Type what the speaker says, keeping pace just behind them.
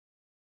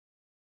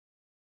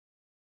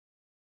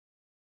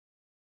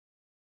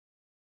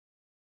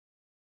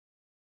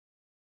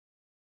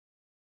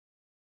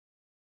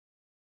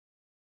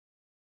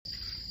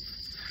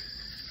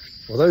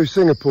Although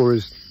Singapore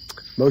is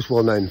most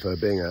well known for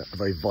being a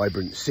very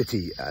vibrant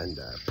city and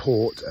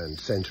port and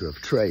centre of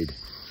trade,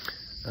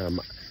 and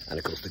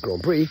of course the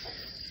Grand Prix,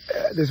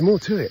 there's more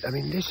to it. I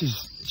mean, this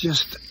is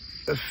just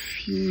a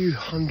few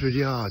hundred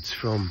yards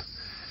from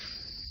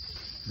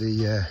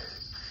the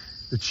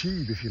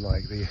tube, if you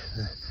like, the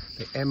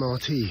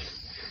MRT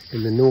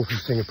in the north of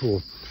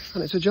Singapore,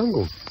 and it's a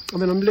jungle. I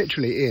mean, I'm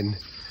literally in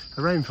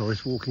a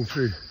rainforest walking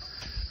through,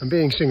 and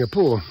being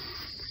Singapore,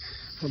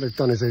 what they've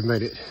done is they've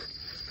made it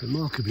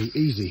remarkably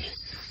easy.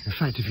 In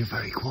fact, if you're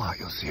very quiet,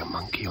 you'll see a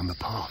monkey on the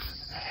path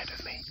ahead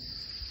of me.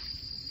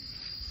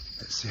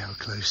 Let's see how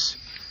close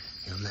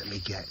he'll let me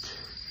get.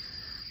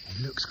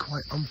 He looks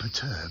quite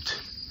unperturbed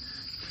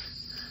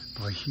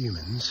by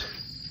humans,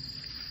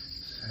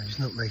 so he's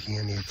not making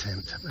any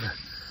attempt. I better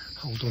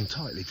hold on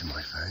tightly to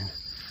my phone.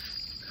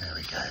 There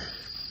we go.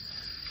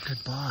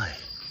 Goodbye.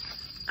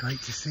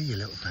 Great to see you,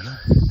 little fella.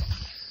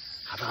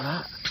 How about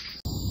that?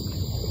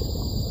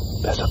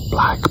 There's a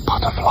black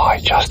butterfly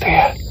just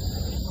here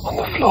on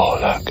the floor,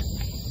 look.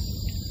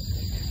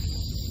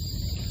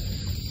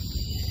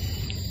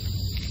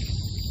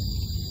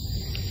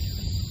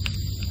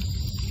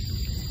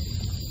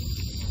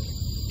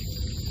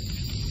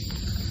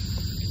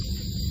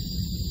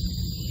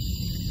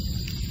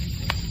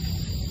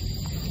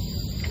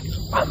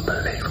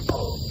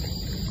 Unbelievable.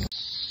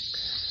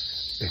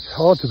 It's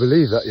hard to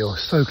believe that you're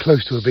so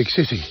close to a big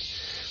city.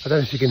 I don't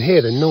know if you can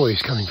hear the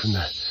noise coming from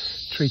the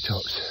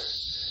treetops.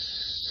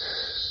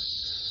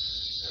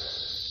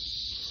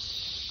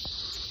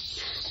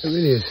 It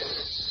really is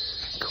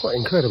quite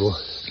incredible.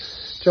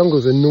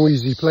 Jungles are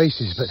noisy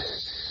places, but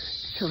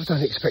you sort of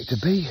don't expect to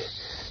be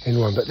in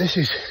one. But this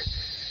is,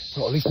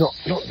 well, at least not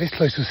this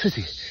close to a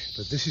city,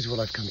 but this is what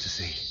I've come to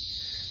see.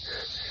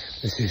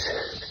 This is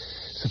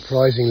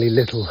surprisingly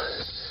little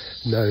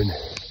known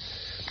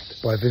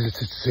by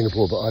visitors to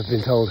Singapore, but I've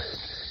been told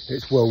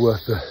it's well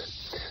worth the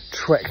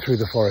trek through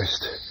the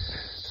forest.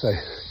 So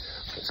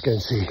let's go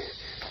and see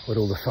what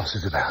all the fuss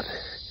is about.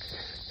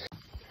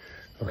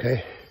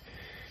 Okay.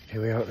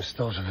 Here we are at the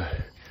start of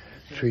a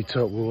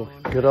treetop walk.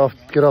 Good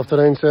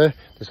afternoon, sir.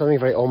 There's something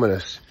very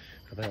ominous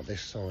about this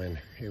sign.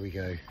 Here we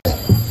go.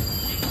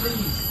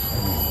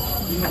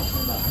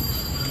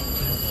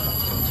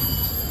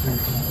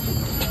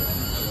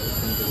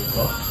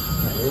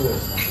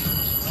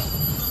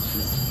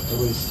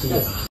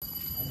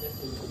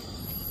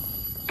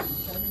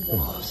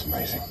 Oh, that's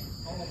amazing.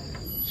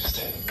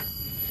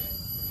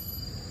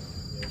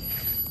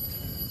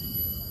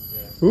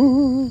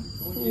 Ooh,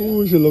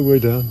 it's a long way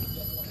down.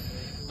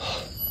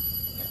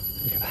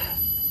 Look at that.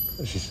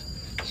 This is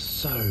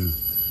so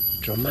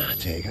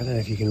dramatic. I don't know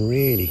if you can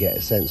really get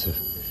a sense of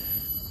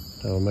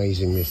how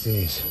amazing this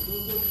is.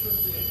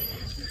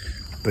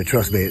 But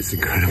trust me, it's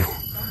incredible.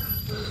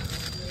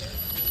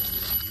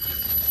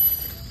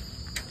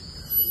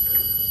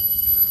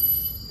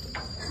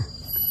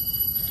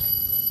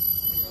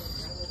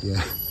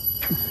 Yeah.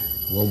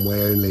 One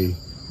way only.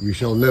 You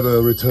shall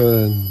never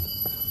return.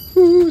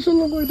 Ooh, it's a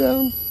long way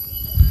down.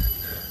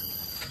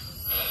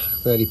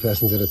 30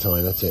 persons at a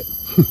time, that's it.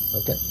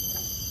 Okay.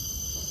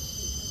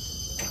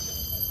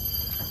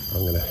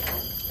 I'm gonna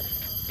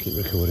keep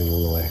recording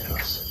all the way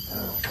across.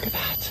 Look at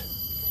that.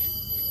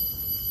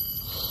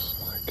 Oh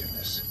my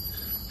goodness.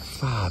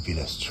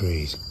 Fabulous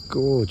trees,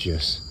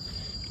 gorgeous.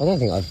 I don't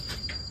think I've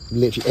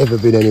literally ever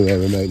been anywhere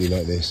remotely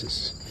like this.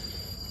 It's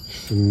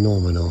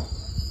phenomenal.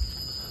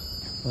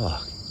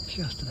 Oh,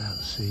 just about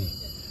to see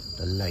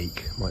the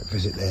lake. Might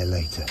visit there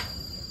later.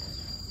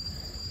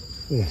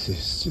 This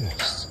is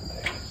just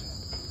amazing.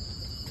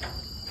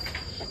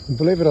 And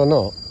believe it or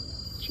not,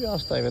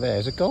 just over there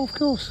is a golf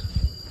course.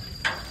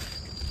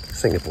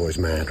 Singapore is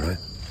mad, right?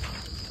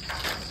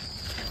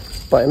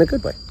 But in a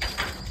good way.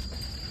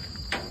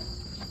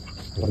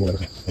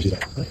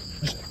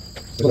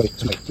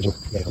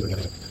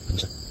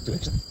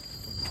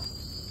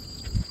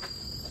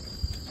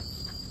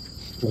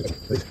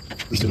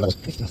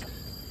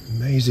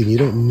 Amazing, you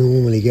don't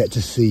normally get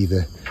to see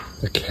the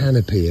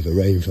canopy of a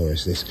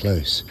rainforest this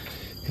close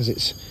because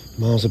it's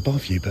miles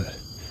above you, but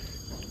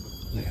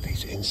look at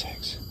these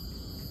insects.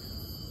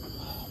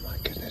 Oh my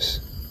goodness.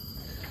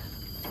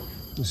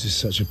 This is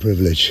such a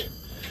privilege.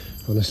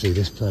 Honestly,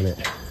 this planet,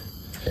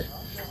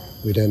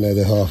 we don't know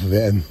the half of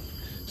it, and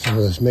some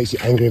of this makes you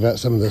angry about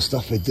some of the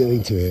stuff we're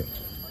doing to it.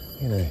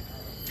 You know,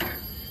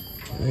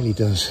 it really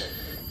does.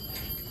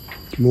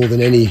 More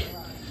than any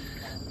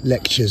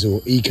lectures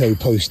or eco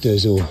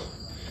posters or,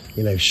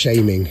 you know,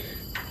 shaming.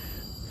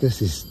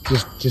 This is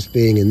just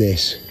being in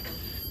this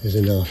is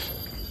enough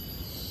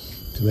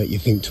to make you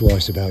think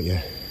twice about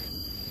your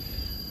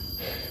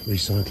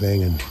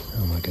recycling and,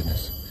 oh my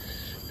goodness.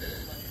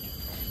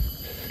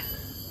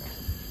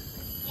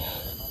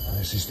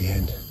 This is the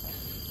end.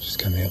 Just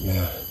coming up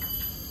now.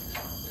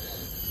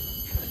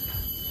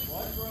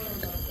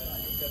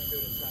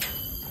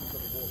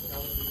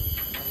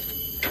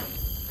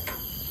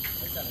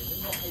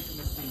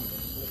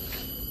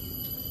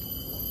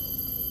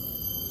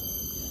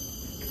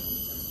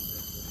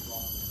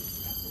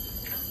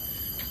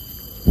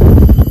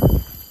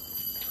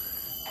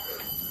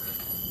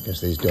 guess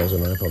these guys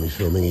and I are probably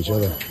filming each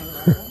other.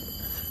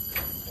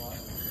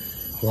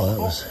 Well, that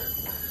was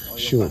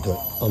short but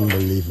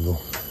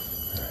unbelievable.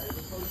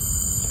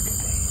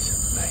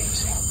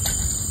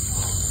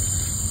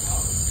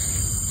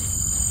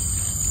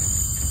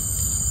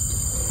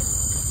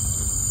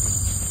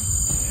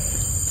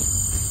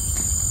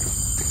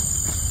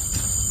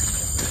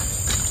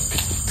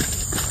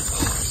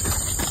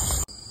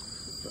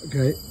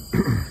 Okay,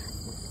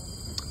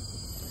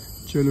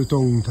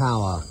 Jelutong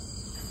Tower.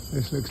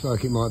 This looks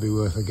like it might be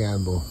worth a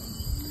gamble.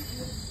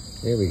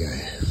 Here we go.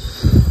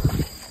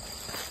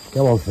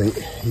 Come on, feet,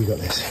 you got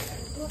this.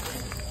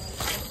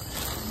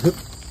 Hup.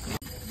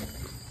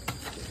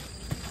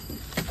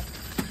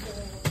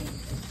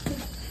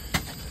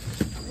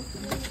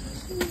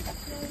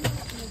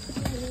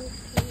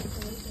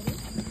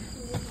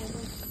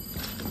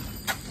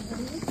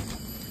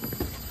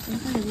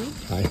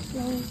 Hi.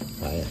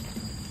 Hi.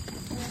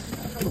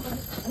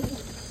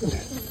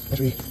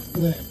 3,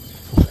 there.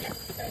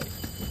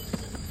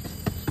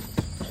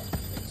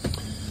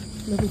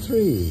 Level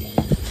 3.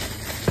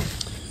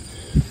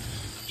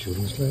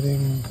 Children's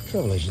Clothing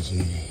Travel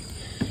Agency.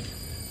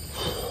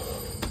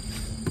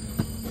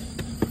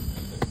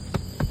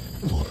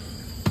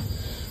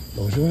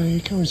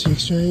 Lingerie, currency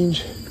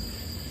exchange.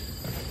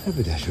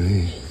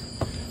 Haberdashery.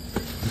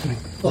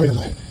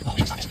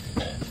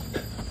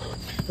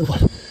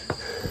 Oh,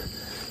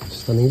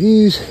 stunning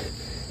views,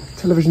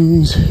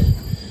 televisions,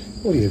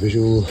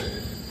 audiovisual,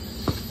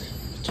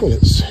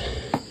 toilets.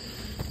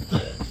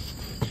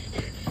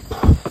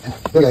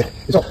 Okay,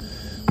 it's off.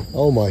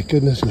 Oh my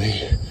goodness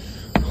me.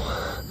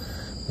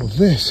 What's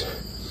this?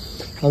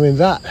 I mean,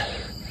 that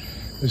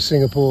is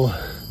Singapore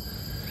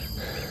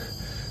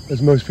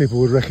as most people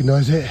would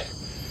recognise it.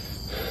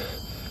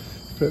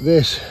 But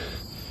this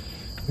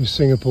is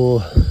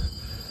Singapore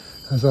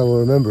as I will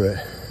remember it.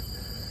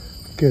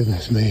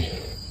 Goodness me.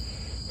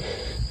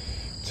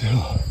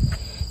 Oh,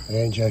 I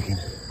ain't joking.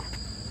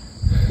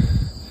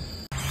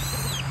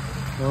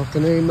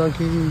 Afternoon,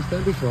 monkeys,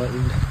 don't be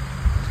frightened.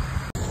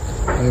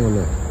 Hang on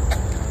there.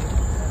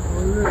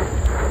 Oh look,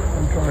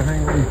 I'm trying to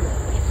hang on.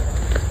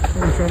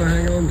 I'm trying to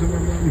hang on to my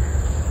mum.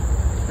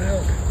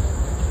 Help.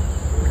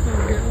 I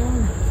can't get on.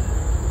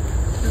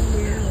 Help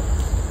me out.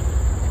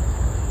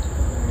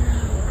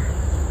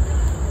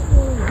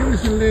 Oh, give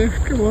us a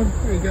lift. Come on.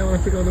 There you go. I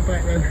have to go on the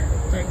back then.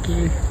 Thank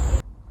you.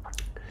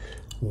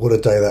 What a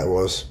day that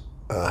was.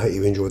 I hope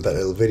you enjoyed that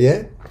little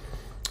video.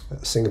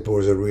 Singapore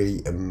is a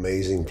really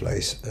amazing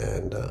place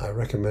and I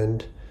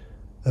recommend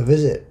a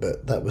visit.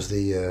 But that was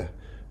the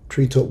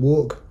treetop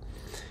walk.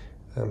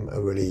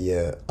 A really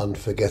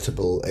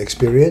unforgettable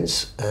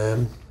experience.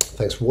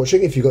 Thanks for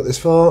watching if you got this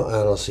far, and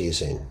I'll see you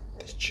soon.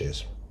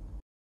 Cheers.